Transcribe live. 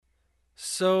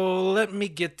So let me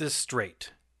get this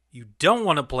straight. You don't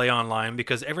want to play online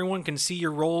because everyone can see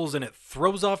your rolls and it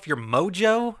throws off your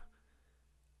mojo?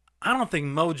 I don't think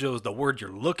mojo is the word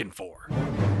you're looking for.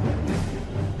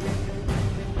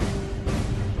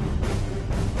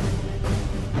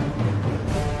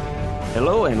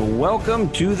 Hello and welcome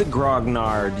to the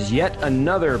Grognards, yet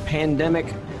another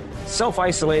pandemic,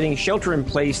 self-isolating,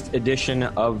 shelter-in-place edition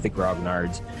of the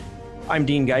Grognards. I'm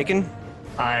Dean Geiken.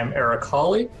 I'm Eric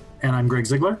Hawley. And I'm Greg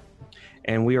Ziegler.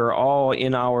 And we are all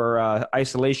in our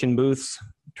isolation booths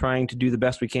trying to do the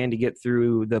best we can to get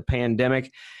through the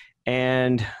pandemic.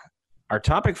 And our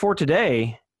topic for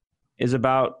today is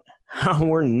about how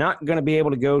we're not going to be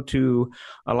able to go to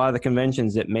a lot of the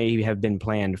conventions that may have been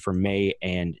planned for May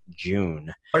and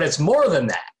June. But it's more than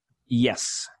that.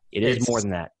 Yes, it's more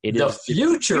than that. It the is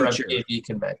future of AV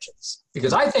conventions.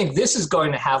 Because I think this is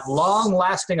going to have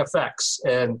long-lasting effects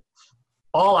in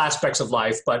all aspects of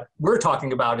life, but we're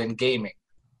talking about in gaming.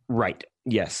 Right.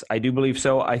 Yes, I do believe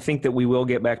so. I think that we will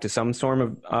get back to some sort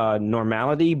of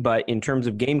normality, but in terms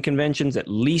of game conventions, at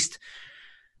least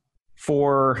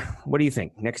for, what do you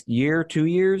think, next year, 2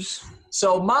 years?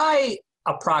 So my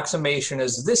approximation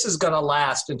is this is going to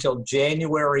last until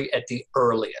January at the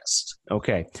earliest.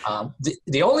 Okay.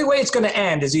 The only way it's going to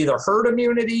end is either herd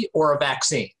immunity or a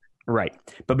vaccine. Right.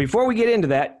 But before we get into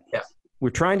that, we're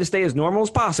trying to stay as normal as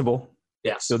possible.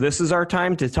 Yes. So this is our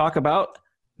time to talk about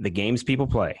the games people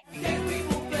play.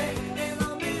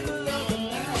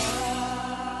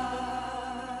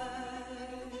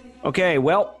 Okay,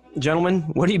 well, gentlemen,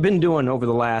 what have you been doing over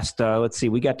the last, let's see,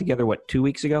 we got together, 2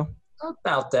 weeks ago?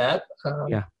 About that.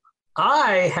 Yeah.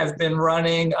 I have been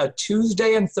running a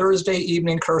Tuesday and Thursday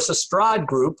evening Curse of Strahd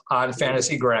group on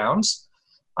Fantasy Grounds.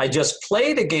 I just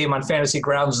played a game on Fantasy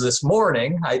Grounds this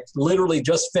morning. I literally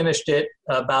just finished it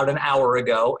about an hour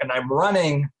ago, and I'm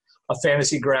running a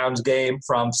Fantasy Grounds game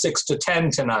from 6 to 10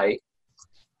 tonight.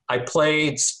 I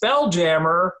played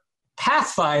Spelljammer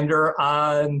Pathfinder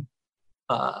on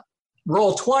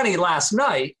Roll20 last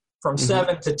night from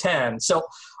 7 to 10. So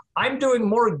I'm doing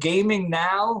more gaming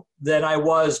now than I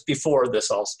was before this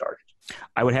all started.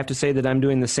 I would have to say that I'm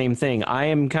doing the same thing. I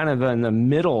am kind of in the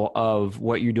middle of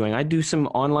what you're doing. I do some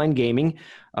online gaming.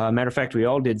 Matter of fact, we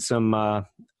all did some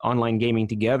online gaming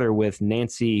together with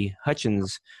Nancy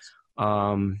Hutchins,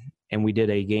 and we did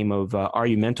a game of Are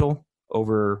You Mental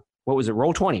over, what was it,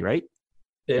 Roll20, right?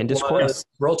 In Discord.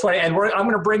 Roll20, and I'm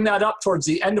going to bring that up towards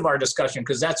the end of our discussion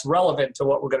because that's relevant to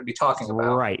what we're going to be talking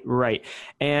about. Right.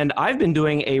 And I've been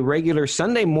doing a regular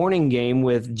Sunday morning game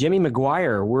with Jimmy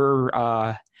McGuire.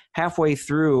 We're halfway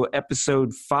through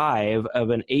episode 5 of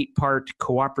an 8-part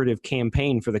cooperative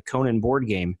campaign for the Conan board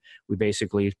game. We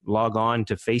basically log on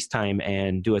to FaceTime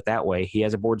and do it that way. He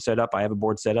has a board set up, I have a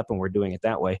board set up, and we're doing it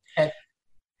that way. And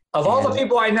of all the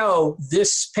people I know,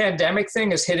 this pandemic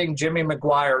thing is hitting Jimmy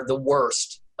McGuire the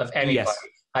worst of anybody. Yes.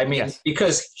 I mean,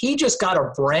 because he just got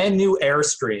a brand new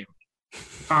Airstream.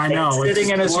 I know. Sitting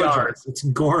in his yard. It's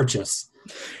gorgeous.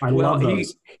 I love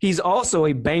those. He's also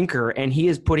a banker, and he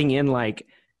is putting in like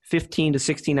 15 to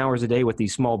 16 hours a day with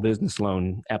these small business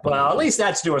loan applications. Well, at least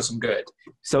that's doing some good.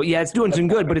 So, yeah, it's doing some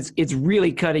good, but it's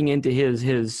really cutting into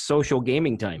his social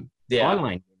gaming time.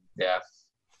 Online. Yeah.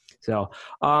 So,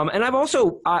 and I've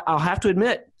also, I'll have to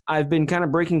admit, I've been kind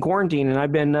of breaking quarantine, and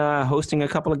I've been hosting a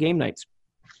couple of game nights.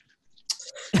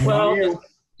 Well,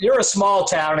 you're a small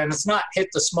town, and it's not hit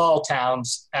the small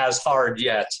towns as hard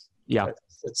yet. Yeah.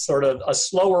 It's sort of a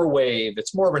slower wave.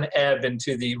 It's more of an ebb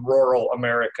into the rural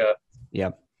America. Yeah.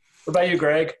 What about you,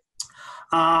 Greg?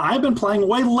 I've been playing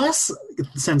way less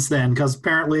since then because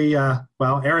apparently,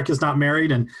 Eric is not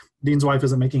married and Dean's wife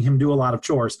isn't making him do a lot of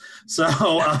chores. So,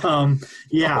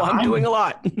 yeah. I'm doing a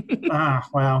lot.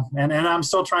 And I'm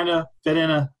still trying to fit in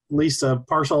at least a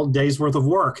partial day's worth of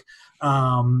work.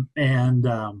 I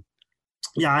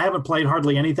haven't played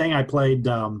hardly anything. I played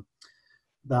the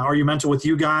Are You Mental with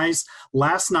you guys.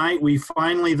 Last night, we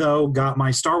finally, though, got my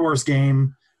Star Wars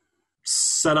game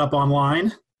set up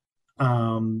online.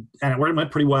 And it went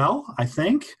pretty well, I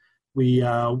think. We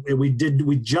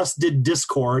just did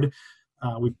Discord.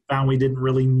 We found we didn't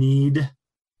really need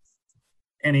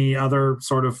any other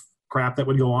sort of crap that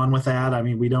would go on with that. I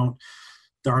mean,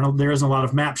 there isn't a lot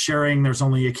of map sharing. There's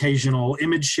only occasional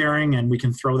image sharing, and we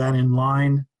can throw that in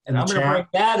line. And I'm going to bring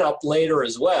that up later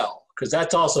as well, because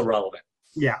that's also relevant.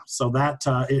 Yeah, so that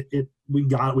we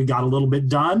got a little bit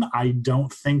done. I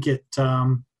don't think it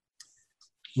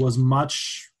was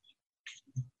much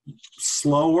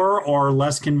slower or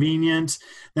less convenient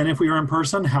than if we were in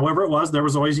person. However, there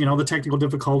was always, the technical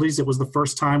difficulties. It was the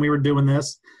first time we were doing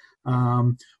this.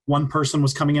 One person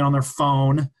was coming in on their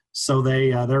phone So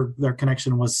their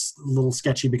connection was a little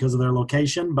sketchy because of their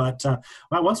location. But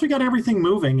once we got everything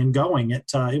moving and going,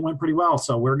 it went pretty well.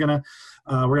 So we're gonna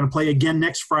play again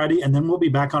next Friday, and then we'll be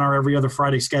back on our every other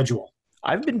Friday schedule.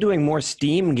 I've been doing more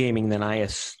Steam gaming than I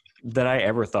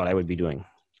ever thought I would be doing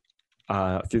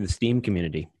through the Steam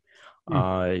community.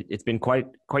 It's been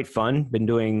quite fun. Been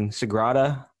doing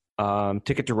Sagrada,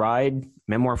 Ticket to Ride,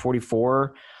 Memoir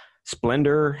 44,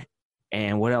 Splendor,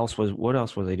 and what else was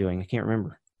I doing? I can't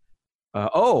remember.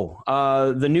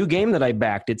 The new game that I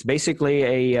backed. It's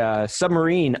basically a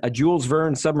submarine, a Jules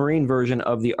Verne submarine version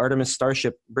of the Artemis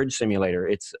Starship Bridge Simulator.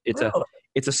 It's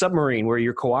a submarine where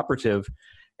you're cooperative,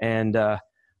 and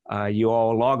you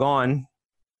all log on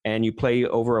and you play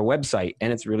over a website,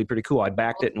 and it's really pretty cool. I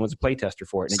backed it and was a playtester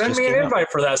for it. And Send me an invite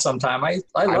for that sometime. I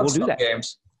love sub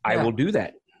games. I will do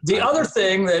that. The other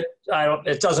thing that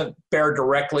it doesn't bear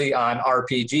directly on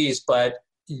RPGs, but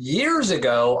years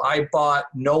ago, I bought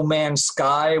No Man's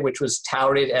Sky, which was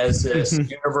touted as this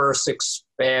universe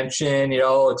expansion,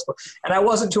 and I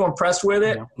wasn't too impressed with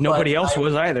it. Nobody else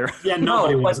was either. Yeah,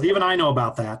 nobody was. Even I know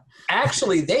about that.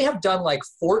 Actually, they have done like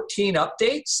 14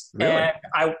 updates, really? And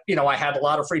I had a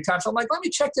lot of free time, so I'm like, let me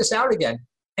check this out again,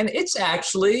 and it's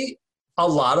actually a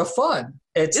lot of fun.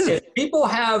 If people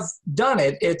have done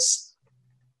it, it's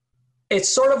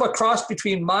sort of a cross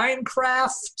between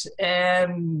Minecraft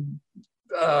and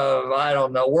I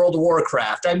don't know, World of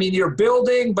Warcraft. I mean, you're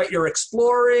building, but you're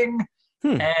exploring,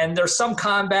 and there's some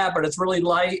combat, but it's really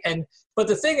light. But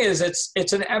the thing is,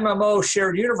 it's an MMO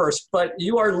shared universe, but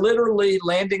you are literally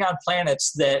landing on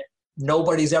planets that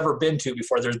nobody's ever been to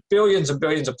before. There's billions and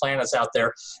billions of planets out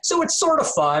there. So it's sort of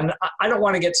fun. I don't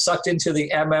want to get sucked into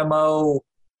the MMO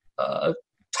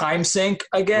time sink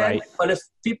again, right. But if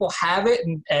people have it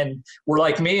and were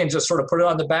like me and just sort of put it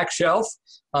on the back shelf,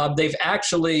 they've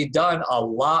actually done a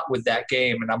lot with that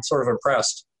game, and I'm sort of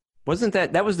impressed. Wasn't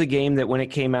that was the game that when it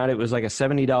came out, it was like a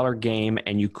 $70 game,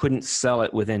 and you couldn't sell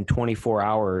it within 24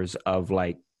 hours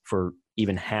for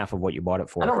even half of what you bought it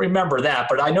for? I don't remember that,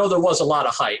 but I know there was a lot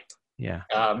of hype. Yeah.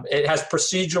 It has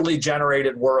procedurally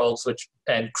generated worlds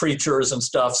and creatures and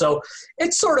stuff, so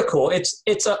it's sort of cool.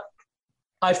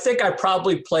 I think I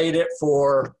probably played it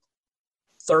for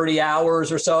 30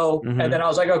 hours or so, and then I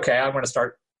was like, okay, I'm going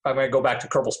to go back to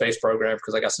Kerbal Space Program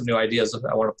because I got some new ideas that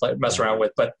I want to mess around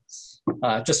with. But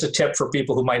just a tip for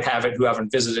people who might have it who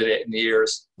haven't visited it in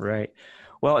years. Right.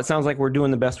 Well, it sounds like we're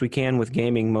doing the best we can with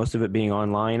gaming, most of it being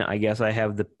online. I guess I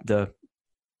have the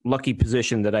lucky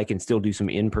position that I can still do some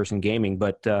in-person gaming,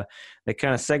 but that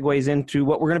kind of segues into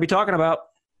what we're going to be talking about.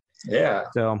 Yeah.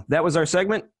 So that was our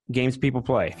segment, Games People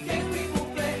Play.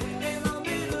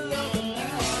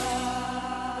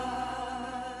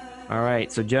 All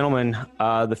right, so gentlemen,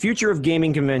 the future of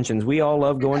gaming conventions. We all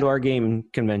love going to our game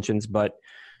conventions, but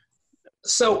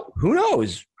who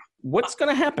knows what's going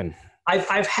to happen?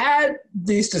 I've had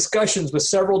these discussions with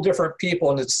several different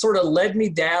people, and it's sort of led me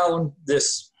down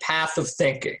this path of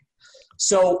thinking.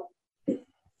 So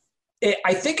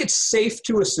I think it's safe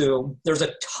to assume there's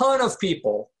a ton of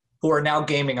people who are now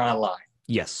gaming online.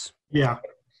 Yes. Yeah.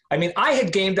 I mean, I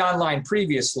had gamed online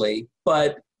previously,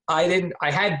 but I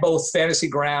had both Fantasy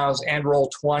Grounds and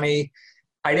Roll20.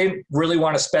 I didn't really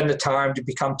want to spend the time to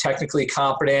become technically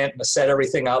competent and to set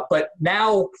everything up, but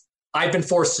now I've been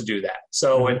forced to do that.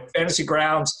 So in Fantasy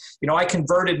Grounds, I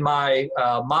converted my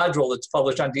module that's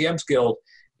published on DM's Guild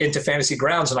into Fantasy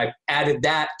Grounds, and I added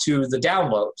that to the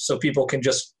download so people can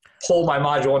just pull my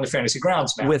module into Fantasy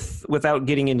Grounds now. Without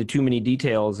getting into too many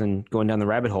details and going down the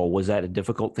rabbit hole, was that a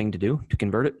difficult thing to do, to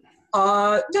convert it?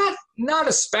 Not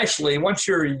especially. Once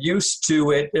you're used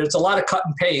to it, there's a lot of cut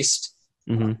and paste,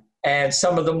 and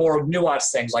some of the more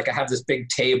nuanced things. Like I have this big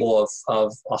table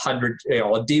of 100, a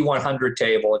D100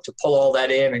 table, and to pull all that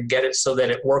in and get it so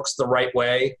that it works the right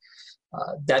way.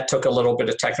 That took a little bit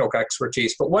of technical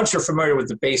expertise. But once you're familiar with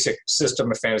the basic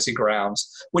system of Fantasy Grounds,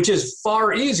 which is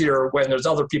far easier when there's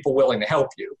other people willing to help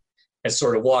you and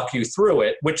sort of walk you through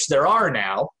it, which there are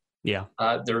now. Yeah.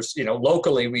 There's,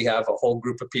 locally we have a whole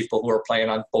group of people who are playing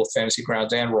on both Fantasy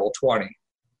Grounds and Roll20.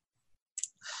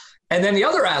 And then the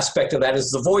other aspect of that is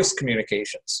the voice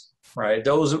communications, right?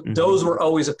 Those were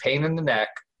always a pain in the neck.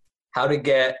 How to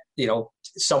get,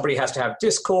 somebody has to have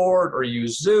Discord or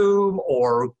use Zoom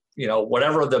or,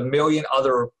 whatever the million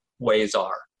other ways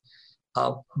are.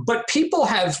 But people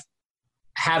have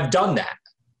done that.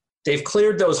 They've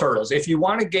cleared those hurdles. If you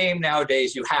want a game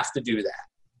nowadays, you have to do that.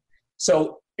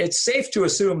 So it's safe to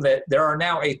assume that there are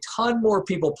now a ton more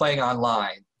people playing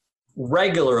online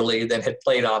regularly than had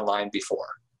played online before,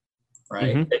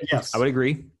 right? Yes. I would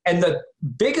agree. And the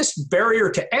biggest barrier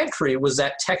to entry was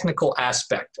that technical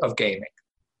aspect of gaming.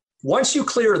 once you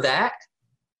clear that,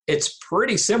 it's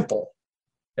pretty simple.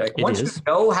 Like once you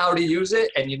know how to use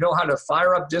it and you know how to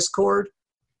fire up Discord,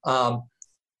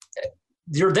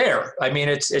 you're there. I mean,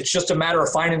 it's just a matter of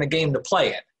finding a game to play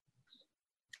in.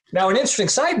 Now, an interesting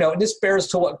side note, and this bears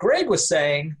to what Greg was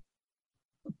saying,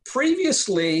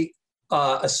 previously,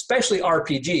 especially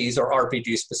RPGs, or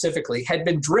RPGs specifically, had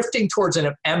been drifting towards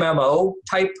an MMO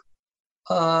type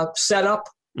setup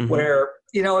where,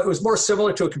 you know, it was more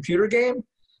similar to a computer game.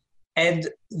 And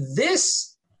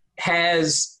this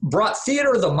has brought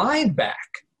theater of the mind back.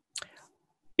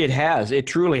 It has. It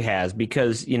truly has,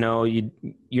 because, you know,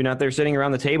 you're not there sitting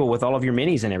around the table with all of your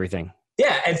minis and everything.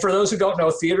 Yeah, and for those who don't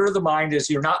know, theater of the mind is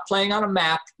you're not playing on a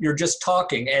map, you're just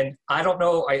talking. And I don't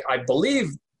know, I believe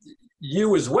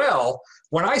you as well.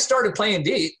 When I started playing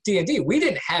D&D, we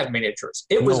didn't have miniatures.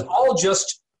 It was all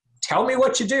just tell me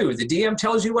what you do. The DM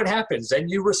tells you what happens, and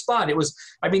you respond. It was,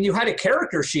 I mean, you had a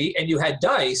character sheet and you had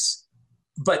dice,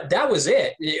 but that was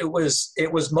it. It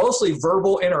was mostly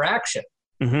verbal interaction.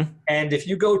 And if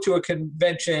you go to a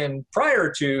convention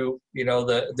prior to, you know,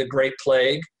 the Great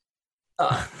Plague,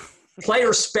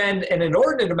 players spend an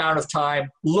inordinate amount of time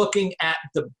looking at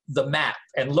the map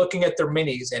and looking at their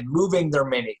minis and moving their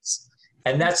minis.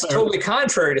 And that's totally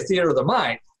contrary to theater of the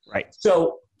mind. Right.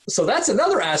 So that's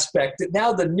another aspect that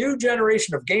now the new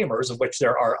generation of gamers, of which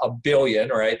there are a billion,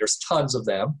 right? There's tons of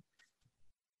them,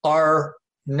 are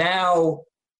now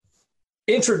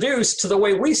introduced to the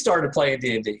way we started playing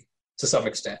D&D to some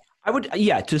extent.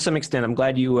 To some extent. I'm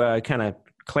glad you kind of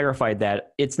clarified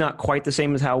that. It's not quite the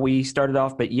same as how we started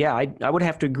off, but yeah, I would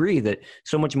have to agree that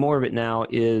so much more of it now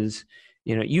is,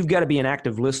 you know, you've got to be an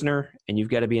active listener and you've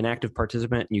got to be an active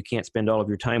participant, and you can't spend all of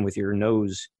your time with your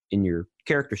nose in your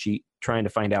character sheet trying to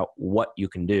find out what you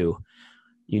can do.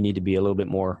 You need to be a little bit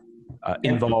more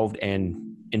involved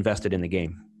and invested in the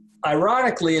game.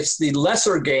 Ironically, it's the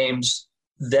lesser games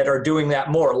that are doing that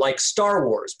more, like Star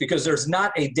Wars, because there's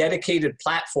not a dedicated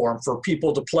platform for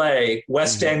people to play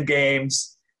West End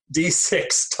games,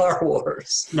 D6 Star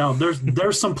Wars. No,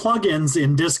 there's some plugins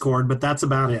in Discord, but that's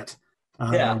about it.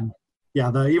 Even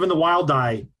the Wild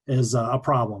Die is a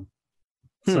problem.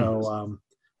 So,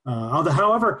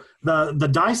 however, the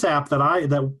dice app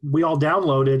that we all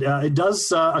downloaded, it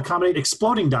does accommodate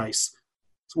exploding dice,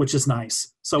 which is nice.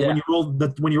 So when you roll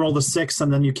the 6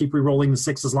 and then you keep re-rolling the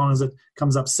 6 as long as it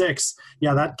comes up 6.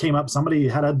 Yeah, that came up. Somebody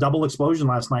had a double explosion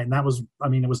last night, and that was, I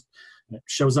mean, it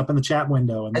shows up in the chat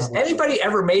window. And has anybody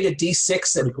ever made a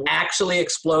D6 that actually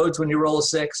explodes when you roll a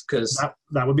 6? Because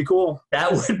that would be cool.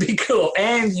 That would be cool,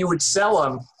 and you would sell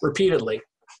them repeatedly.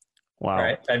 Wow!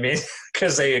 Right? I mean,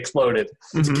 because they exploded.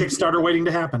 It's a Kickstarter waiting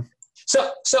to happen.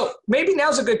 So maybe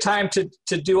now's a good time to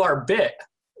do our bit,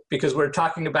 because we're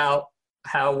talking about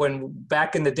how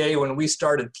back in the day when we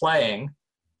started playing,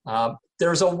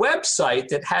 there's a website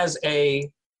that has a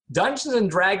Dungeons and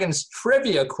Dragons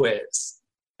trivia quiz,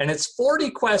 and it's 40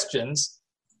 questions.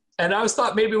 And I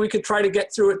thought maybe we could try to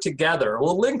get through it together.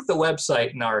 We'll link the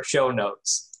website in our show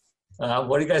notes.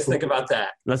 What do you guys think about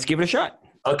that? Let's give it a shot.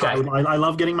 Okay. I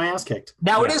love getting my ass kicked.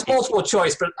 Now, it is multiple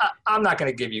choice, but I'm not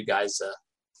going to give you guys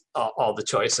all the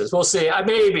choices. We'll see.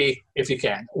 Maybe, if you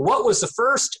can. What was the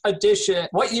first edition?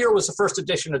 What year was the first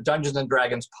edition of Dungeons and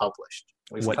Dragons published?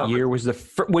 What year was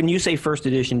when you say first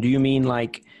edition, do you mean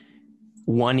like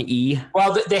 1E?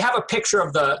 Well, they have a picture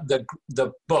of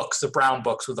the books, the brown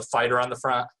books with the fighter on the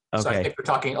front. Okay. So I think we're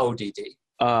talking ODD.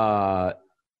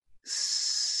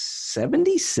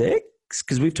 76?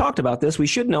 Because we've talked about this. We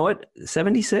should know it.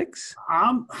 76?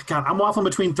 I'm waffling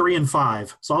between 3 and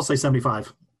 5, so I'll say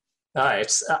 75. All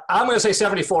right. I'm going to say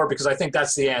 74 because I think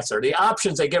that's the answer. The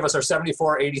options they give us are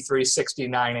 74, 83,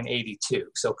 69, and 82.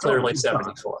 So clearly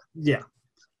 74. Yeah.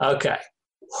 Okay.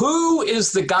 Who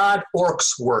is the god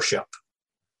orcs worship?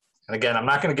 And again, I'm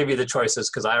not going to give you the choices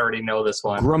because I already know this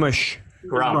one. Grumsh.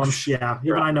 Yeah.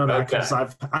 Even I know that because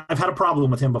I've had a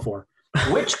problem with him before.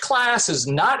 Which class is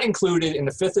not included in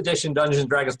the 5th edition Dungeons &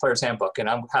 Dragons Player's Handbook? And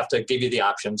I'll have to give you the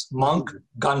options. Monk,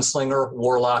 gunslinger,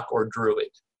 warlock, or druid.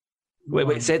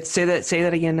 Wait, say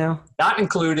that again now. Not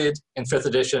included in 5th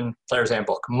edition Player's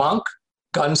Handbook. Monk,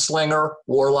 gunslinger,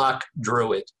 warlock,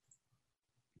 druid.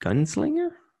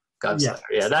 Gunslinger? Gunslinger.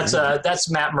 Yeah, that's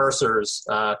Matt Mercer's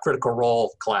Critical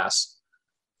Role class.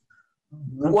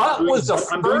 What was the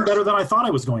first? I'm doing better than I thought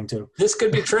I was going to. This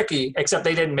could be tricky, except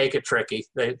they didn't make it tricky.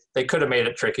 They could have made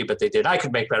it tricky, but they did. I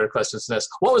could make better questions than this.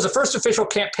 What was the first official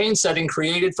campaign setting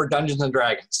created for Dungeons and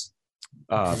Dragons?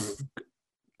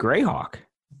 Greyhawk.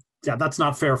 Yeah, that's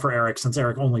not fair for Eric since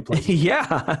Eric only plays.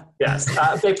 Yeah. Yes.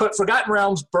 They put Forgotten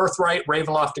Realms, Birthright,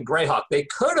 Ravenloft, and Greyhawk. They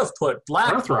could have put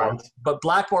Blackmore, Birthright. but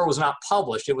Blackmore was not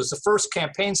published. It was the first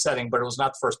campaign setting, but it was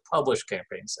not the first published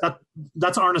campaign setting.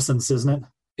 That's Arneson's, isn't it?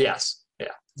 Yes. Yeah.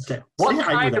 Okay. What See,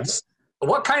 I knew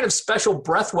what kind of special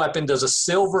breath weapon does a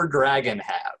silver dragon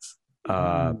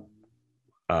have?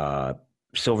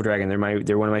 Silver Dragon.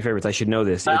 They're one of my favorites. I should know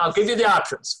this. I'll give you the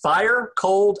options: fire,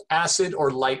 cold, acid, or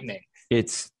lightning.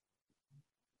 It's.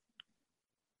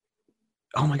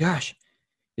 Oh my gosh,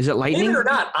 is it lightning? Believe it or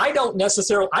not, I don't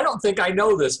think I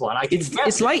know this one.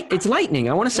 It's lightning.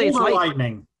 I want to say it's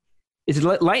lightning. It's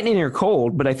lightning or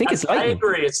cold, but I think it's lightning. I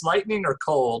agree. It's lightning or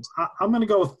cold. I'll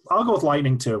go with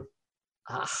lightning too.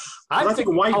 I think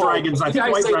white dragons. I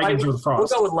think white dragons are the frost.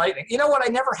 We'll go with lightning. You know what? I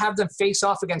never have them face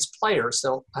off against players,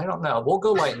 so I don't know. We'll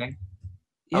go lightning.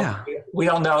 Yeah. We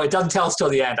don't know. It doesn't tell us till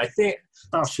the end. I think.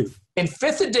 Oh shoot. In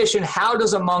 5th edition, how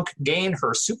does a monk gain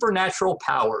her supernatural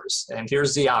powers? And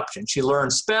here's the option. She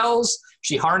learns spells.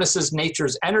 She harnesses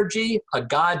nature's energy. A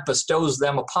god bestows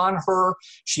them upon her.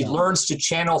 She learns to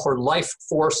channel her life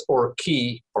force or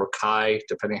ki, or kai,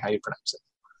 depending how you pronounce it.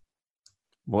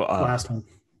 Well, last one.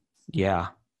 Yeah.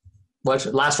 What's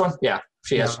last one? Yeah.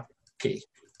 She has ki.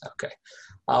 Okay.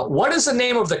 What is the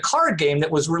name of the card game that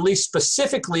was released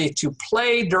specifically to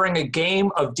play during a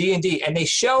game of D&D? And they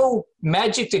show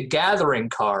Magic the Gathering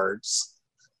cards,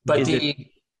 but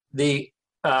the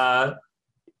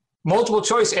multiple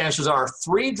choice answers are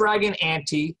 3 Dragon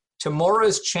Ante,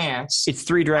 Tamora's Chance. It's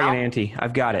 3 Dragon Ante.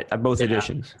 I've got it. Both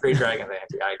editions. 3 Dragon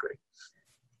Ante. I agree.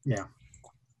 Yeah.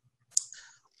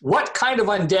 What kind of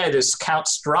undead is Count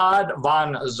Strad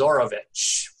von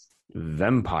Zorovich?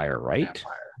 Vampire, right?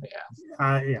 Vampire,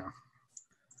 yeah. Yeah.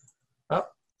 Oh,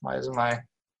 why isn't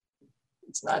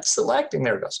it's not selecting.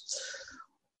 There it goes.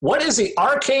 What is the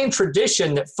arcane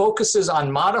tradition that focuses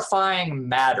on modifying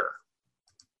matter?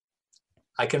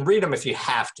 I can read them if you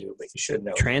have to, but you should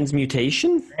know.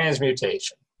 Transmutation?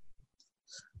 Transmutation.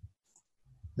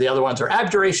 The other ones are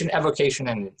abjuration, evocation,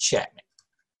 and enchantment.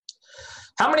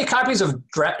 How many copies of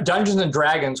Dungeons &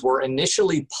 Dragons were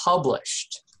initially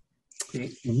published? The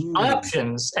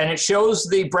options, and it shows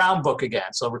the brown book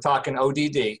again, so we're talking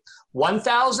ODD.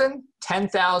 1,000,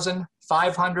 10,000,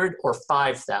 500, or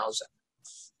 5,000?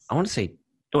 I want to say,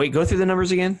 wait, go through the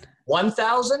numbers again.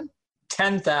 1,000,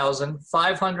 10,000,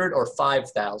 500, or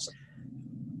 5,000?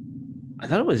 I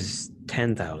thought it was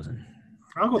 10,000.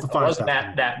 I'll go with the 5,000. It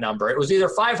wasn't that number. It was either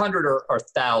 500 or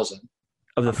 1,000.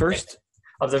 Of the first?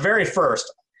 Of the very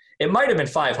first. It might have been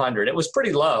 500. It was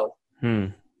pretty low.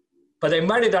 But they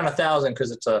might have done 1,000 because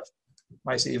it's a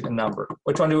nice even number.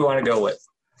 Which one do we want to go with?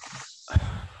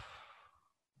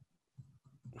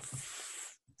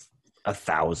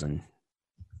 1,000.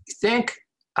 You think?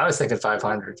 I was thinking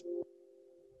 500.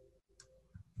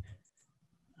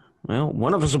 Well,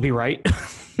 one of us will be right.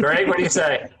 Greg, what do you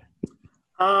say?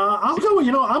 I'll go.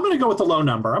 I'm going to go with the low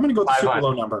number. I'm going to go with the super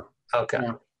low number. Okay.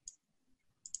 Yeah.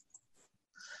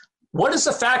 What is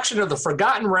the faction of the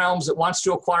Forgotten Realms that wants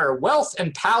to acquire wealth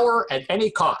and power at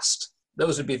any cost?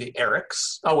 Those would be the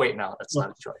Erics. Oh, wait, no, that's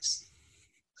not a choice.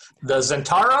 The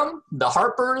Zentarum, the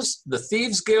Harpers, the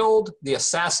Thieves Guild, the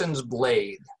Assassin's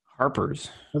Blade. Harpers.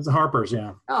 That's the Harpers,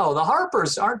 yeah. Oh, the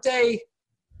Harpers, aren't they?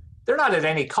 They're not at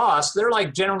any cost. They're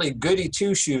like generally goody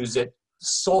two-shoes that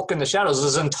sulk in the shadows.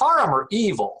 The Zentarum are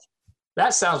evil.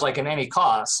 That sounds like an any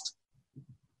cost.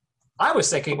 I was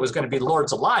thinking it was going to be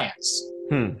Lord's Alliance.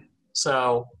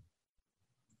 So,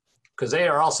 because they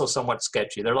are also somewhat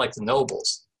sketchy. They're like the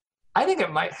nobles. I think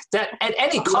it might, that at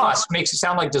any cost makes it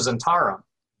sound like the Zentarum.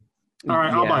 All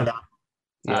right, I'll buy that.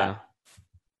 Yeah.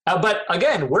 But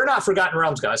again, we're not Forgotten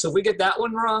Realms guys. So if we get that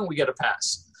one wrong, we get a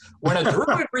pass. When a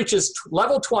druid reaches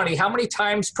level 20, how many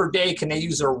times per day can they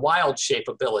use their wild shape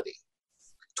ability?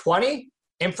 20,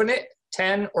 infinite,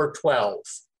 10, or 12?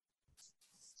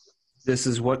 This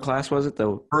is what class was it,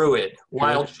 though? Druid,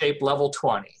 wild shape level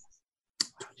 20.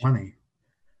 20.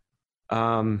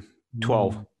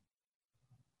 12.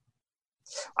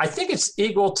 I think it's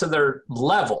equal to their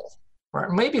level. Or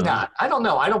maybe not. I don't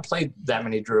know. I don't play that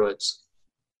many druids.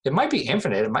 It might be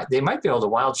infinite. They might be able to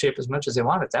wild shape as much as they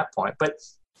want at that point. But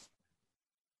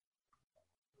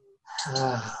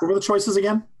what were the choices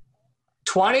again?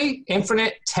 20,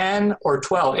 infinite, 10, or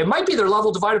 12. It might be their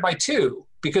level divided by 2.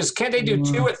 Because can't they do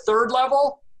 2 at 3rd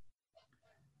level?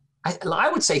 I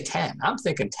would say 10. I'm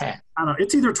thinking 10. I don't know.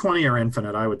 It's either 20 or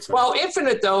infinite, I would say. Well,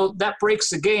 infinite, though, that breaks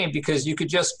the game because you could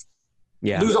just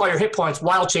lose all your hit points,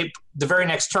 wild shape the very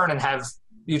next turn, and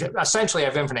you'd essentially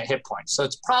have infinite hit points. So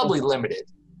it's probably limited.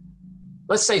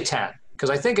 Let's say 10,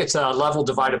 because I think it's a level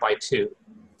divided by 2.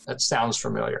 That sounds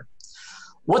familiar.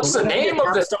 What's the name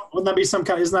of the? Wouldn't that be some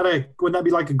kind? Wouldn't that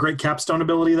be like a great capstone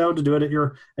ability though to do it at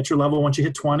your level once you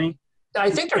hit 20? I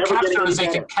think their capstone is they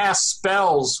can cast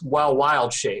spells while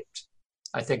wild shaped.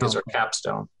 I think is their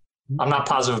capstone. I'm not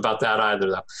positive about that either,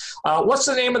 though. What's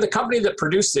the name of the company that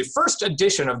produced the first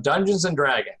edition of Dungeons and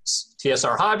Dragons?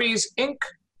 TSR Hobbies, Inc.,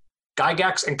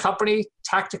 Gygax and Company,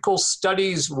 Tactical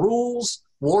Studies Rules,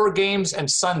 War Games, and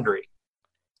Sundry.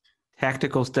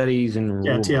 Tactical Studies and Rules.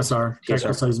 Yeah, TSR.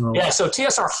 Tactical Studies and Rules. Yeah, so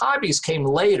TSR Hobbies came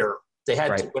later. They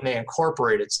had to when they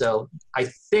incorporated, so I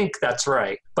think that's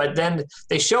right. But then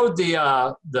they showed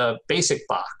the basic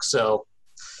box, so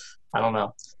I don't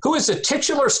know. Who is the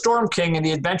titular Storm King in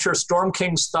the Adventure of Storm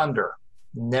King's Thunder?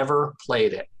 Never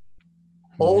played it.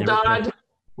 Oldod,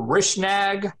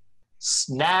 Rishnag,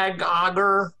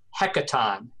 Snagauger,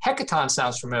 Hecaton. Hecaton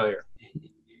sounds familiar.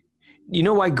 You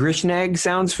know why Grishnag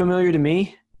sounds familiar to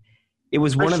me? It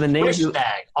was one of the names.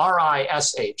 Rishnag,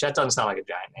 R-I-S-H. That doesn't sound like a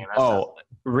giant name.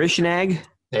 Rishnag?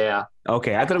 Yeah.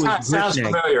 Okay, I thought it was Grishnag. Sounds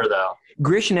familiar, though.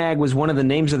 Grishnag was one of the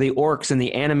names of the orcs in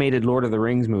the animated Lord of the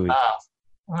Rings movie. Oh,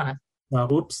 all right.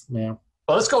 Oops. Yeah.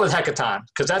 Well, let's go with Hecaton,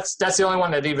 because that's the only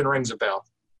one that even rings a bell.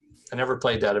 I never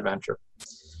played that adventure.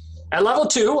 At level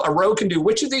 2, a rogue can do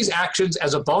which of these actions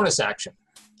as a bonus action?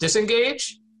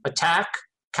 Disengage, attack,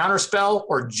 counterspell,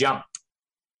 or jump?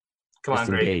 Come on,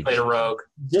 Greg. Play a rogue.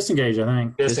 Disengage, I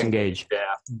think. Disengage. Yeah.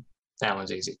 That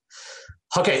one's easy.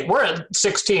 Okay, we're at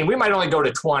 16. We might only go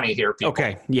to 20 here, people.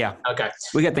 Okay, yeah. Okay.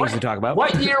 We got things to talk about.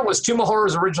 What year was Tomb of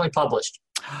Horrors originally published?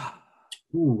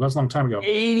 Ooh, that's a long time ago.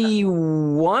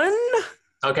 81?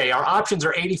 Okay, our options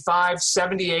are 85,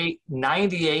 78,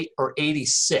 98, or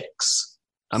 86.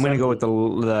 I'm going to go with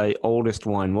the oldest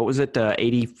one. What was it,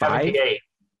 85? 78.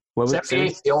 What was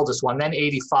 78 is the oldest one, then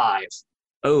 85.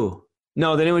 Oh,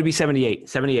 no, then it would be 78.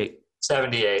 78.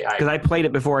 78. Because I played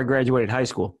it before I graduated high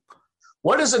school.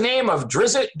 What is the name of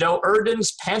Drizzt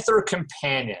Do'Urden's Panther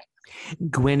companion?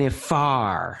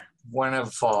 Gwennifer.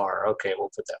 Gwennifer. Okay,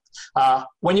 we'll put that.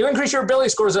 When you increase your ability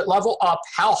scores at level up,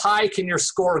 how high can your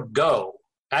score go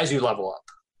as you level up?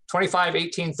 25,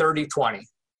 18, 30, 20.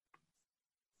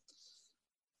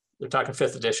 We're talking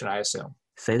 5th edition, I assume.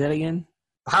 Say that again?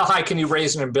 How high can you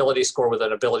raise an ability score with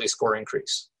an ability score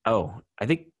increase? Oh, I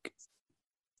think...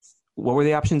 What were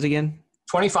the options again?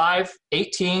 25,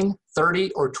 18,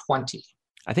 30, or 20.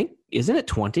 I think, isn't it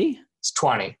 20? It's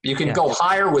 20. You can go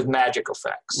higher with magic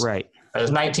effects. Right. It's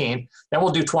 19. Then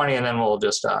we'll do 20, and then we'll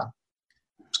just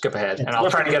skip ahead. And I'll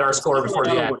try to get our score before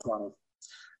the end.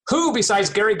 Who,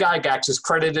 besides Gary Gygax, is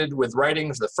credited with writing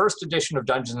the first edition of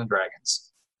Dungeons &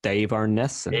 Dragons? Dave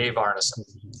Arneson. Dave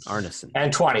Arneson.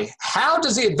 And 20. How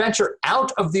does the adventure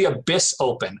Out of the Abyss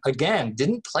open? Again,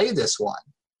 didn't play this one.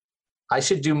 I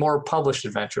should do more published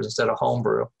adventures instead of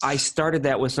homebrew. I started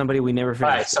that with somebody we never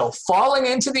finished. All right, so falling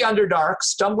into the Underdark,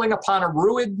 stumbling upon a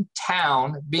ruined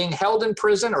town, being held in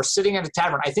prison, or sitting in a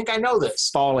tavern. I think I know this.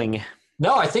 Falling.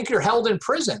 No, I think you're held in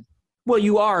prison. Well,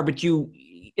 you are, but you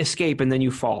escape and then you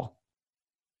fall.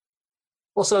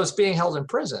 Well, so it's being held in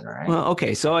prison, right? Well,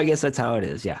 okay, so I guess that's how it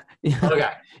is, yeah.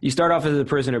 Okay. You start off as a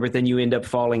prisoner, but then you end up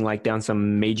falling like down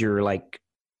some major like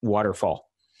waterfall.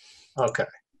 Okay.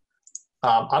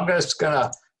 I'm just going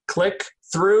to click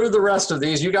through the rest of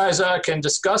these. You guys can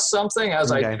discuss something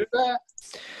as I do that.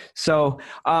 So,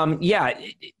 yeah,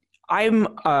 I'm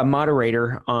a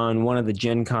moderator on one of the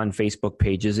Gen Con Facebook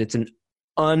pages. It's an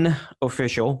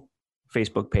unofficial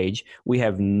Facebook page. We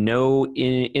have no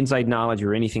inside knowledge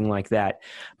or anything like that.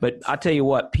 But I'll tell you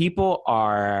what, people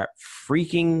are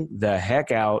freaking the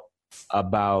heck out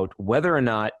about whether or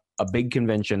not a big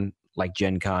convention like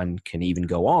Gen Con can even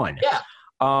go on. Yeah.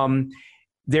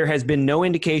 There has been no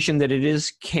indication that it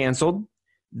is canceled.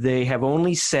 They have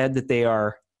only said that they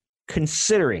are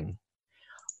considering.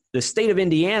 The state of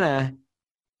Indiana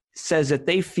says that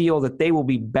they feel that they will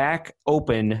be back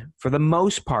open for the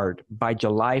most part by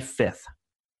July 5th.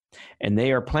 And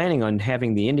they are planning on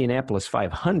having the Indianapolis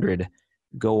 500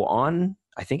 go on,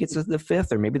 I think it's the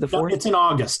 5th or maybe the 4th. No, it's in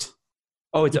August.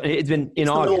 Oh, it's been in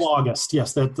August. Middle of August,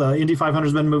 yes. That Indy 500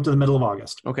 has been moved to the middle of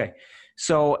August. Okay.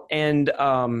 So, and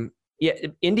yeah,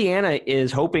 Indiana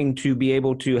is hoping to be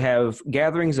able to have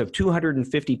gatherings of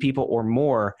 250 people or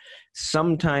more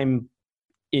sometime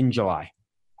in July.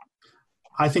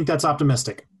 I think that's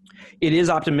optimistic. It is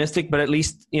optimistic, but at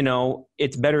least, you know,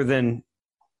 it's better than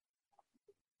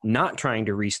not trying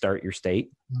to restart your state.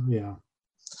 Yeah.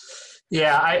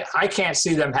 Yeah, I can't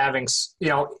see them having, you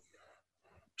know,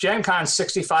 Gen Con's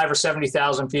 65 or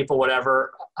 70,000 people,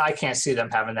 whatever. I can't see them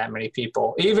having that many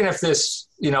people. Even if this,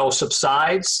 you know,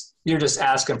 subsides, you're just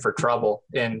asking for trouble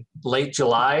in late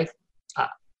July.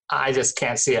 I just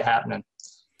can't see it happening.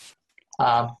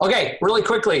 Okay, really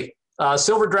quickly.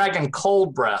 Silver Dragon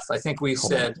Cold Breath. I think we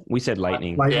said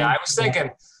lightning. Yeah, I was thinking.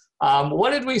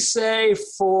 What did we say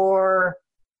for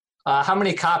how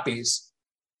many copies?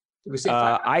 Did we say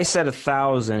 500? I said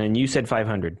 1,000 and you said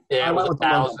 500. Yeah, it was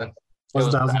 1,000. It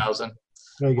was 1,000.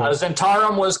 There you go.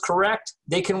 Zentarum was correct.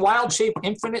 They can wild shape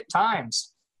infinite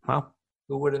times. Wow.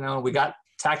 Who would have known? We got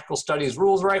Tactical Studies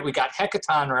rules right. We got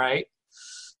Hecaton right.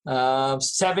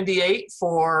 78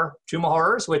 for Tomb of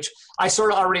Horrors, which I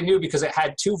sort of already knew because it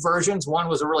had two versions. One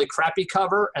was a really crappy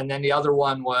cover, and then the other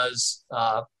one was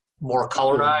more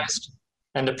colorized,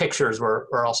 and the pictures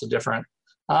were also different.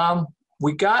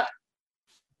 We got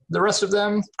the rest of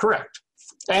them correct.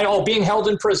 And being held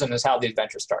in prison is how the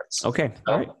adventure starts. Okay.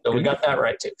 All right. So we got that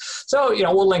right too. So,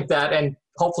 we'll link that, and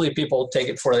hopefully people take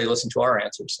it before they listen to our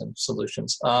answers and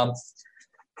solutions.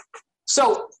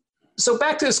 So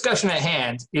back to the discussion at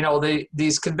hand,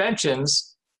 these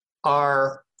conventions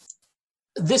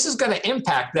this is going to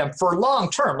impact them for long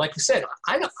term. Like we said,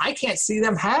 I can't see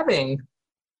them having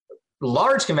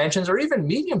large conventions or even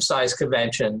medium-sized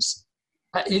conventions.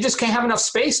 You just can't have enough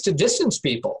space to distance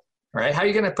people, right? How are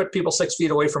you going to put people 6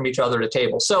 feet away from each other at a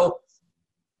table? So,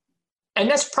 and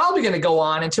that's probably going to go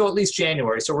on until at least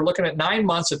January. So we're looking at 9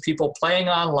 months of people playing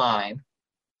online,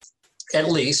 at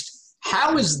least.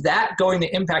 How is that going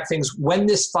to impact things when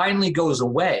this finally goes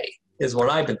away is what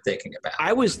I've been thinking about.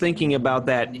 I was thinking about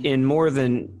that in more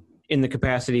than in the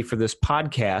capacity for this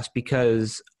podcast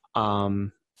because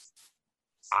I'm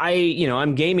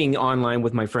gaming online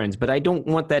with my friends, but I don't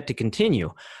want that to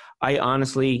continue. I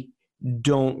honestly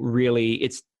don't really,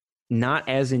 it's not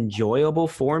as enjoyable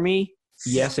for me.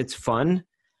 Yes, it's fun,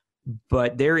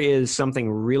 but there is something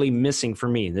really missing for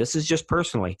me. This is just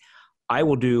personally. I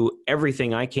will do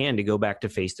everything I can to go back to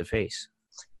face-to-face.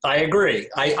 I agree.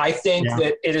 I think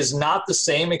that it is not the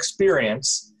same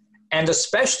experience, and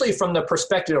especially from the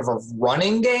perspective of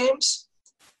running games,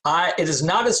 it is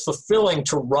not as fulfilling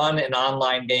to run an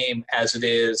online game as it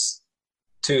is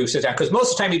to sit down. Because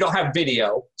most of the time you don't have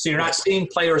video, so you're not seeing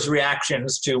players'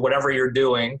 reactions to whatever you're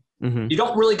doing. Mm-hmm. You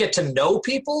don't really get to know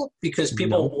people because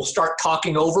people will start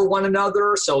talking over one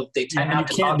another, so they tend not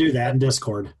to. You can't do that in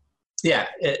Discord. Yeah,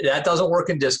 that doesn't work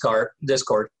in Discord.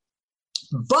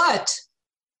 But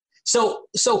so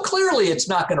clearly it's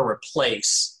not going to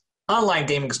replace online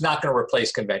gaming. Is not going to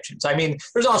replace conventions. I mean,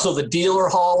 there's also the dealer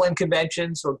hall in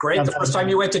conventions. So great. The first time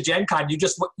you went to Gen Con,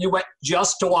 you went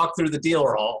just to walk through the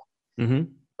dealer hall.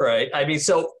 Mm-hmm. Right. I mean,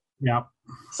 so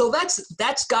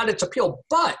that's got its appeal.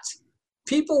 But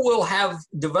people will have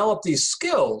developed these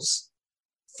skills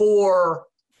for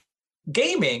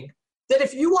gaming that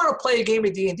if you want to play a game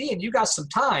of D&D and you got some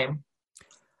time,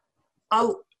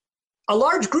 a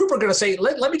large group are going to say,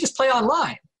 let me just play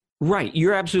online. Right.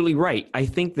 You're absolutely right. I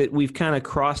think that we've kind of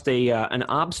crossed an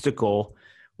obstacle,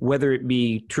 whether it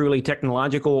be truly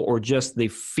technological or just the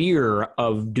fear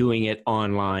of doing it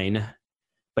online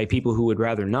by people who would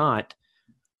rather not.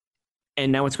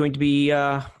 And now it's going to be,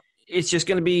 it's just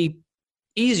going to be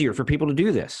easier for people to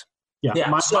do this.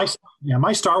 My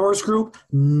Star Wars group,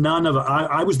 none of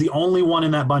I was the only one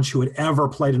in that bunch who had ever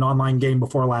played an online game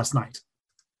before last night.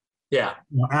 Yeah.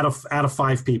 Out of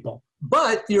 5 people.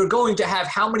 But you're going to have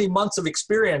how many months of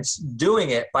experience doing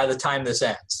it by the time this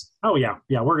ends? Oh, yeah.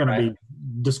 Yeah, we're going to be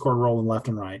Discord rolling left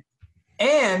and right.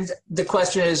 And the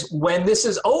question is, when this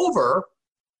is over,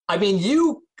 I mean,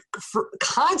 you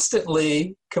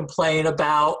constantly complain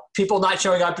about people not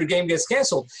showing up, your game gets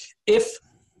canceled. If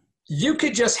you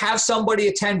could just have somebody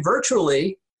attend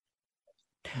virtually,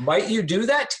 might you do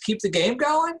that to keep the game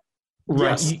going?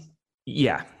 Right.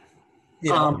 Yes.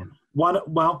 Yeah. One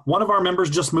of our members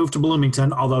just moved to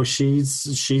Bloomington, although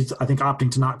she's I think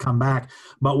opting to not come back.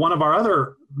 But one of our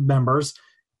other members,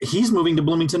 he's moving to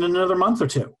Bloomington in another month or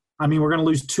two. I mean, we're going to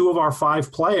lose 2 of our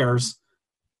 5 players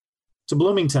to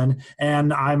Bloomington,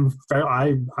 and I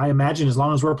imagine as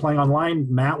long as we're playing online,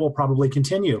 Matt will probably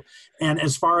continue. And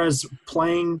as far as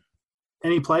playing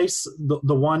any place,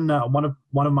 the one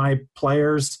of my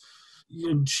players,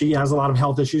 she has a lot of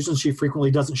health issues and she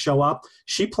frequently doesn't show up.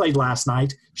 She played last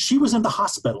night. She was in the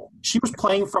hospital. She was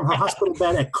playing from her hospital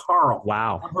bed at Carl.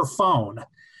 Wow. On her phone.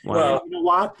 Wow. And you know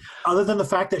what? Other than the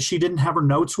fact that she didn't have her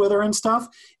notes with her and stuff,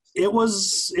 it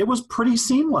was pretty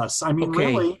seamless. I mean,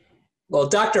 really. Well,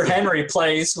 Dr. Henry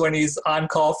plays when he's on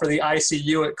call for the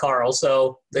ICU at Carl,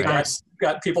 so they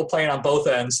got people playing on both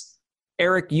ends.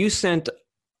 Eric, you sent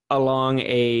along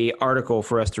a article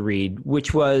for us to read,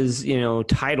 which was,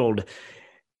 titled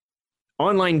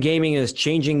 "Online Gaming is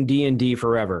Changing D&D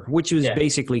Forever," which was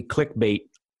basically clickbait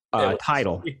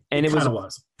title. And it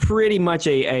was pretty much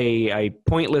a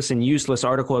pointless and useless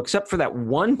article, except for that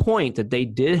one point that they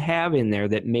did have in there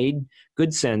that made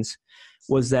good sense,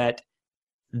 was that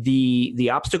the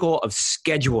obstacle of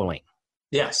scheduling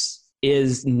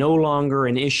is no longer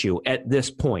an issue at this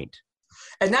point.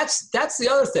 And that's the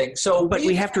other thing. But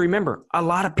we have to remember, a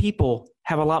lot of people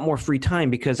have a lot more free time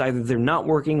because either they're not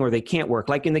working or they can't work.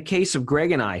 Like in the case of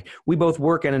Greg and I, we both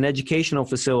work at an educational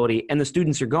facility and the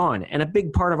students are gone. And a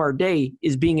big part of our day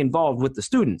is being involved with the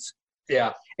students.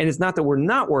 Yeah. And it's not that we're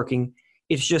not working.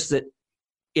 It's just that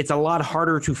it's a lot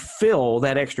harder to fill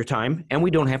that extra time, and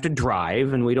we don't have to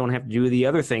drive, and we don't have to do the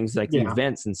other things like the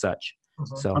events and such.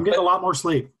 Mm-hmm. So I'm getting a lot more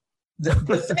sleep.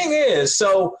 The thing is,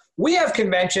 so we have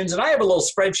conventions, and I have a little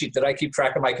spreadsheet that I keep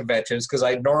track of my conventions because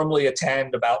I normally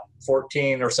attend about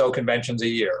 14 or so conventions a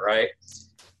year, right?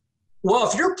 Well,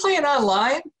 if you're playing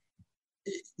online,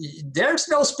 there's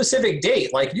no specific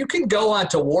date. Like, you can go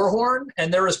onto Warhorn,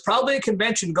 and there is probably a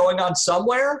convention going on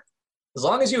somewhere. As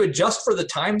long as you adjust for the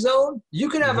time zone, you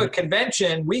can have a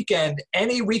convention weekend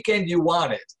any weekend you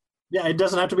wanted. Yeah, it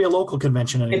doesn't have to be a local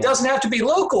convention anymore. It doesn't have to be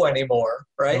local anymore,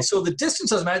 right? Nope. So the distance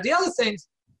doesn't matter. The other thing,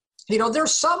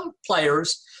 there's some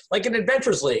players, like in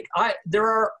Adventures League. There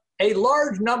are a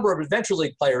large number of Adventures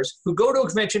League players who go to a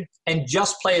convention and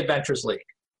just play Adventures League.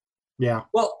 Yeah.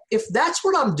 Well, if that's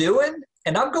what I'm doing,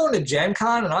 and I'm going to Gen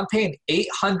Con and I'm paying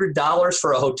 $800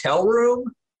 for a hotel room,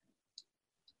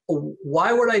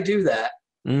 why would I do that?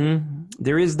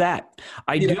 There is that.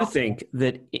 I do think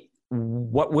that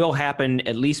what will happen,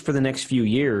 at least for the next few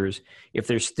years, if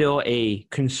there's still a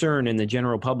concern in the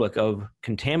general public of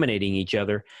contaminating each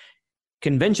other,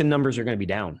 convention numbers are going to be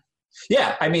down.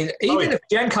 Yeah. I mean, even if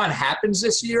Gen Con happens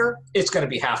this year, it's going to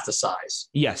be half the size.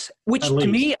 Yes. Which to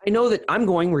me, I know that I'm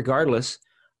going regardless.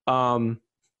 I'm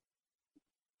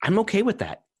okay with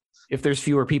that. If there's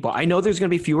fewer people, I know there's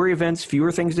going to be fewer events,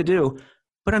 fewer things to do,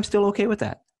 but I'm still okay with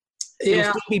that.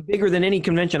 It'll still be bigger than any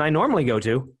convention I normally go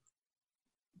to.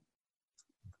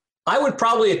 I would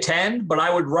probably attend, but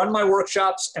I would run my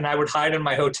workshops and I would hide in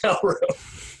my hotel room.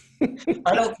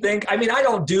 I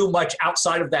don't do much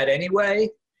outside of that anyway.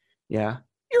 Yeah.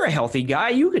 You're a healthy guy.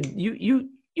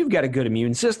 You've got a good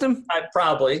immune system.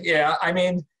 Yeah. I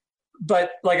mean,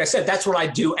 but like I said, that's what I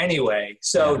do anyway.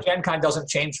 So Gen Con doesn't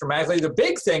change dramatically. The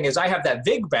big thing is I have that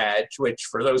VIG badge, which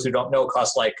for those who don't know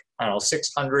costs like, I don't know,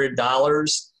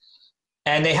 $600.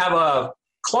 And they have a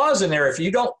clause in there. If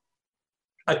you don't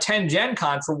attend Gen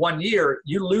Con for 1 year,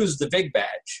 you lose the VIG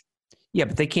badge. Yeah,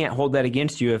 but they can't hold that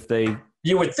against you if they...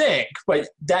 You would think, but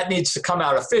that needs to come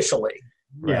out officially.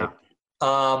 Right.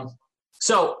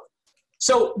 So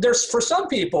there's, for some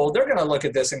people, they're going to look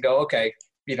at this and go, okay,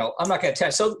 I'm not going to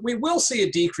attend. So we will see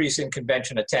a decrease in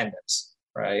convention attendance,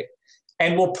 right?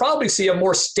 And we'll probably see a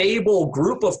more stable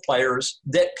group of players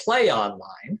that play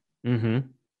online. Mm-hmm.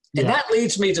 And that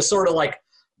leads me to sort of like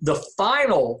the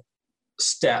final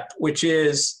step, which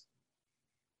is,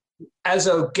 as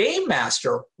a game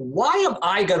master, why am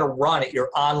I going to run at your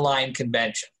online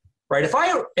convention, right? If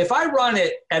I run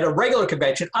it at a regular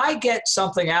convention, I get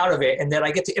something out of it, and then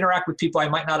I get to interact with people I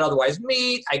might not otherwise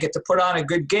meet. I get to put on a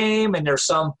good game, and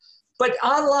but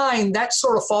online, that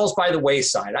sort of falls by the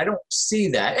wayside. I don't see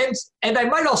that. And I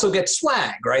might also get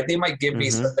swag, right? They might give me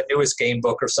the newest game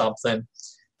book or something.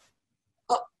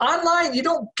 Online, you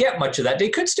don't get much of that. They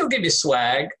could still give you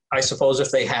swag, I suppose,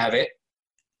 if they have it.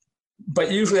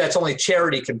 But usually that's only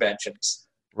charity conventions.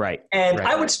 Right. And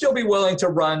I would still be willing to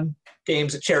run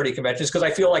games at charity conventions because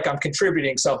I feel like I'm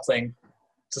contributing something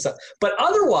to something. But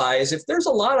otherwise, if there's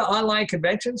a lot of online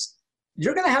conventions,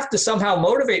 you're going to have to somehow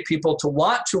motivate people to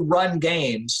want to run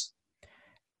games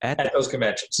at those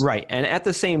conventions. Right. And at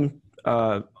the same,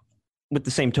 with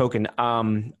the same token,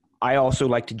 I also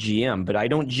like to GM, but I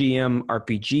don't GM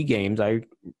RPG games. I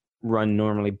run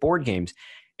normally board games.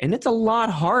 And it's a lot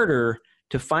harder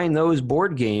to find those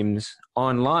board games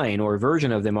online or a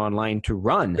version of them online to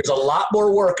run. There's a lot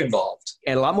more work involved.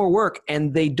 And a lot more work.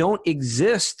 And they don't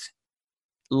exist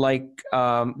like,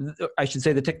 I should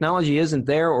say the technology isn't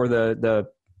there, or the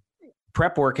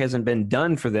prep work hasn't been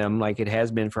done for them like it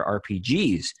has been for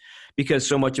RPGs, because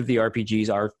so much of the RPGs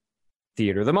are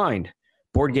theater of the mind.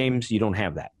 Board games, you don't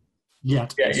have that. Yeah,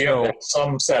 you have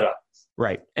some setup.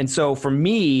 Right. And so for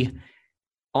me,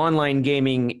 online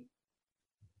gaming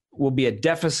will be a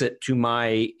deficit to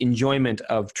my enjoyment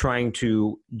of trying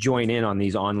to join in on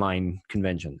these online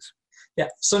conventions. Yeah.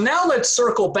 So now let's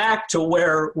circle back to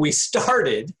where we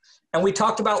started. And we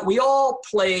talked about, we all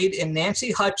played in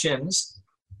Nancy Hutchins'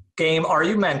 game, Are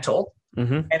You Mental?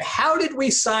 Mm-hmm. And how did we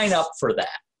sign up for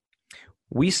that?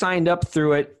 We signed up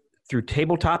through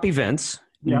tabletop events.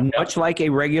 Yeah. much like a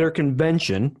regular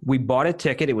convention. We bought a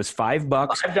ticket. It was $5,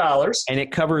 $5. and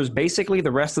it covers basically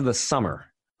the rest of the summer.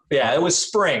 Yeah, it was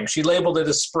spring. She labeled it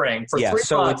as spring for Yeah, $3.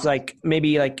 so it's like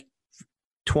maybe like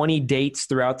 20 dates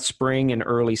throughout the spring and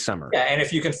early summer. Yeah, and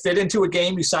if you can fit into a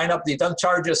game, you sign up. They don't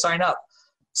charge you to sign up.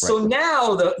 So Right.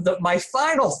 now my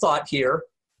final thought here,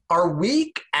 are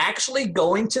we actually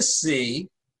going to see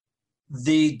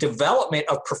the development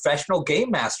of professional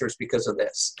game masters because of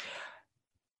this?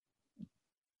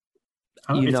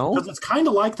 Because it's kind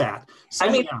of like that. So,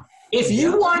 I mean, if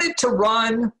you wanted to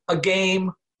run a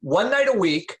game one night a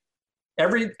week,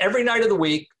 every night of the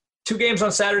week, 2 games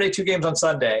on Saturday, 2 games on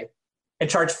Sunday, and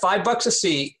charge $5 a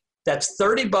seat, that's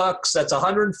 $30. That's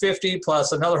 $150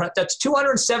 plus another. That's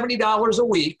 $270 a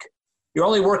week. You're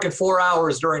only working 4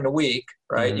 hours during the week,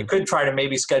 right? Mm-hmm. You could try to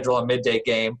maybe schedule a midday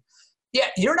game. Yeah,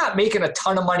 you're not making a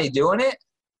ton of money doing it,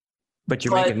 But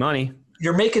you're making money.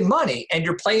 You're making money, and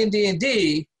you're playing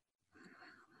D&D,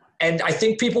 and I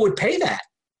think people would pay that.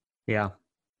 Yeah.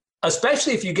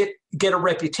 Especially if you get a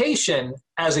reputation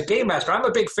as a game master. I'm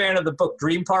a big fan of the book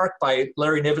Dream Park by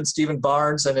Larry Niven, Stephen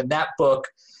Barnes, and in that book,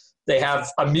 they have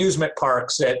amusement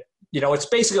parks that, it's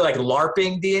basically like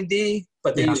LARPing D&D,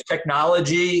 but they use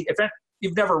technology. If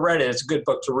you've never read it, it's a good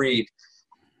book to read.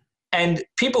 And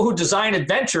people who design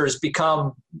adventures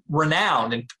become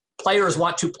renowned, and players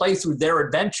want to play through their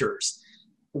adventures.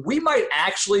 We might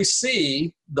actually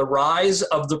see the rise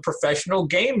of the professional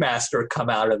game master come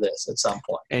out of this at some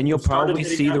point. And you'll probably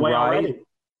see the rise.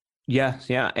 Yes,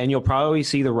 yeah. And you'll probably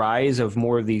see the rise of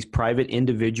more of these private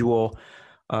individually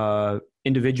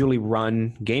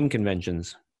run game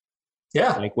conventions.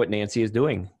 Yeah. Like what Nancy is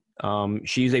doing.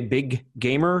 She's a big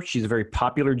gamer. She's a very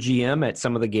popular GM at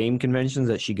some of the game conventions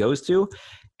that she goes to.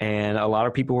 And a lot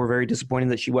of people were very disappointed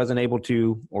that she wasn't able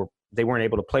to, or they weren't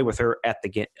able to play with her at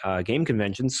the game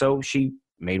convention. So she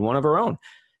made one of her own.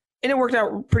 And it worked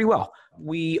out pretty well.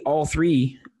 We all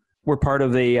 3 were part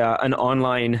of an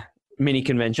online mini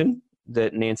convention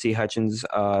that Nancy Hutchins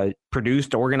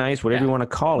produced, organized, whatever you want to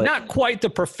call it. Not quite the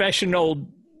professional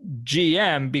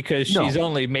GM because she's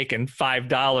only making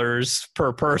 $5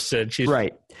 per person. She's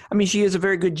right. I mean, she is a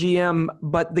very good GM,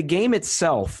 but the game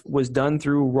itself was done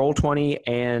through Roll20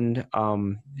 and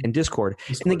Discord.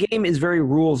 And the game is very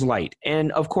rules light.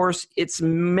 And of course, it's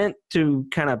meant to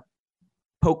kind of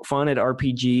poke fun at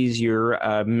RPGs. You're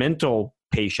a mental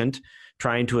patient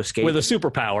trying to escape with a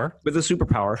superpower,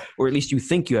 or at least you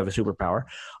think you have a superpower.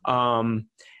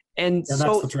 And so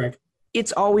that's the trick.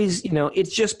 It's always,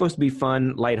 it's just supposed to be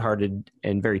fun, lighthearted,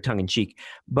 and very tongue-in-cheek.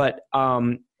 But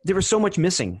there was so much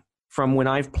missing from when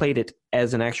I've played it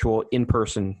as an actual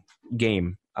in-person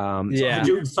game. Yeah.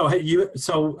 You're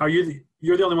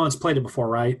the only one that's played it before,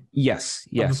 right? Yes.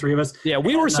 Of the 3 of us. Yeah,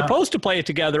 we were supposed to play it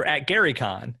together at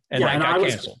GaryCon, and that got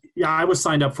canceled. I was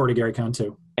signed up for it at GaryCon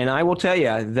too. And I will tell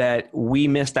you that we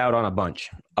missed out on a bunch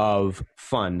of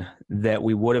fun that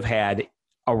we would have had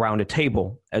around a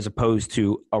table as opposed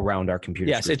to around our computer.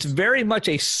 Yes, screens. it's very much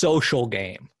a social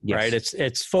game, Yes. right?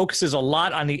 It's focuses a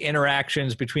lot on the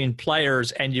interactions between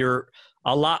players, and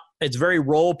it's very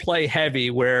role play heavy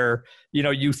where,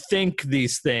 you think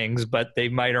these things, but they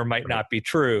might or might not be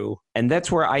true. And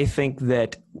that's where I think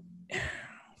that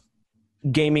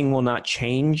gaming will not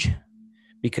change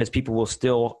because people will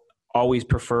still always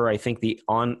prefer, I think, the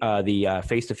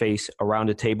face-to-face around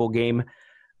a table game,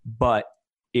 but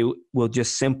it will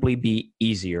just simply be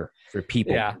easier for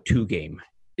people to game.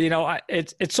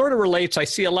 It sort of relates. I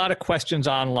see a lot of questions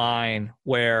online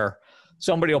where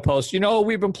somebody will post,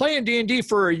 we've been playing D&D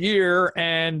for a year,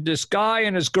 and this guy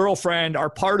and his girlfriend are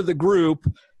part of the group,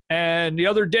 and the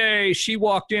other day she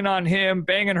walked in on him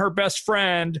banging her best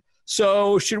friend,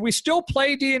 so should we still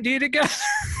play D&D together?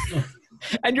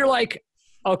 And you're like,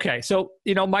 okay. So,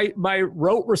 my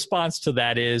rote response to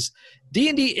that is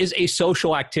D&D is a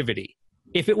social activity.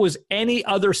 If it was any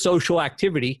other social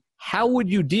activity, how would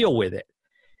you deal with it?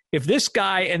 If this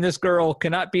guy and this girl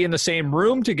cannot be in the same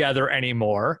room together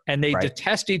anymore and they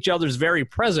detest each other's very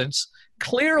presence,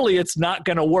 clearly it's not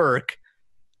going to work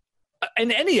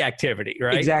in any activity,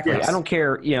 right? Exactly. Yes. I don't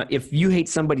care. If you hate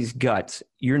somebody's guts,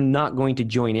 you're not going to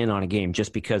join in on a game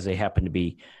just because they happen to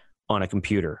be on a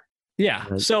computer.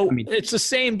 Yeah. So it's the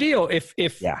same deal. If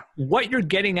what you're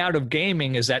getting out of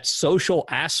gaming is that social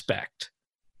aspect,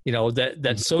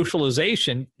 that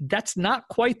socialization, that's not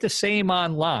quite the same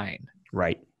online.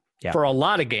 Right. Yeah. For a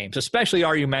lot of games, especially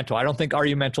Argumental. I don't think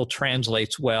Argumental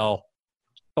translates well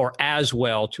or as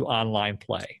well to online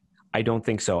play. I don't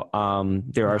think so.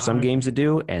 There are some games that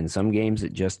do and some games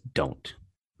that just don't.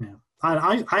 Yeah.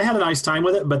 I had a nice time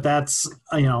with it, but that's,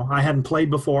 I hadn't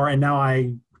played before, and now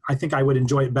I I think I would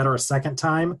enjoy it better a second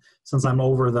time since I'm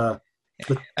over the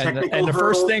technical and the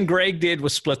first hurdle. thing Greg did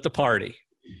was split the party.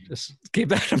 Just keep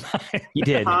that in mind. You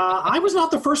did. I was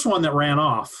not the first one that ran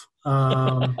off.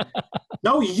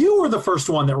 No, you were the first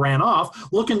one that ran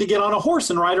off looking to get on a horse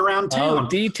and ride around town. Oh,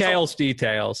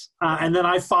 details. And then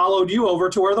I followed you over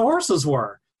to where the horses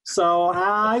were. So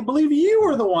I believe you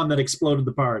were the one that exploded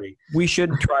the party. We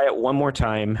should try it one more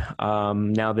time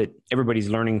now that everybody's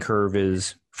learning curve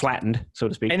is flattened, so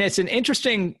to speak. And it's an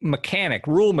interesting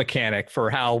rule mechanic for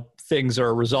how things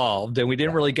are resolved. And we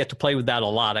didn't really get to play with that a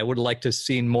lot. I would have liked to have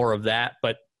seen more of that,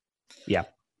 but yeah.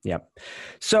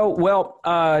 So, well,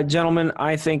 gentlemen,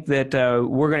 I think that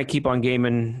we're going to keep on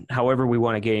gaming however we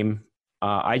want to game.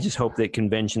 I just hope that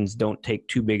conventions don't take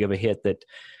too big of a hit, that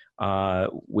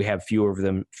we have fewer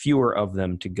of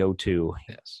them to go to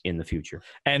in the future.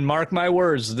 And mark my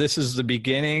words, this is the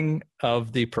beginning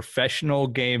of the professional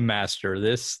game master.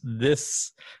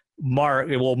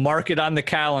 We'll mark it on the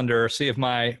calendar, see if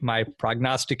my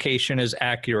prognostication is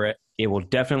accurate. It will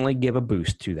definitely give a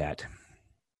boost to that.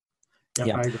 Yep,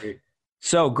 Yeah. I agree.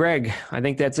 So, Greg, I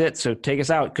think that's it. So take us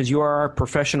out because you are our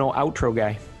professional outro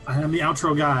guy. I am the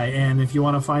outro guy, and if you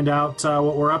want to find out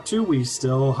what we're up to, we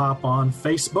still hop on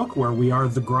Facebook, where we are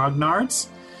the Grognards.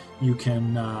 You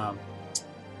can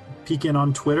peek in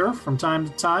on Twitter from time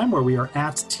to time, where we are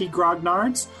at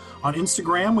 @tgrognards. On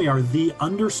Instagram, we are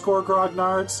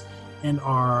 _Grognards, and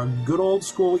our good old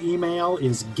school email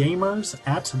is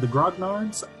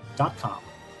gamers@thegrognards.com.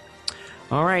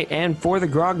 All right, and for the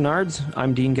Grognards,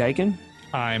 I'm Dean Geiken.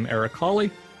 I'm Eric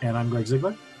Hawley. And I'm Greg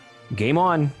Ziegler. Game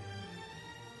on.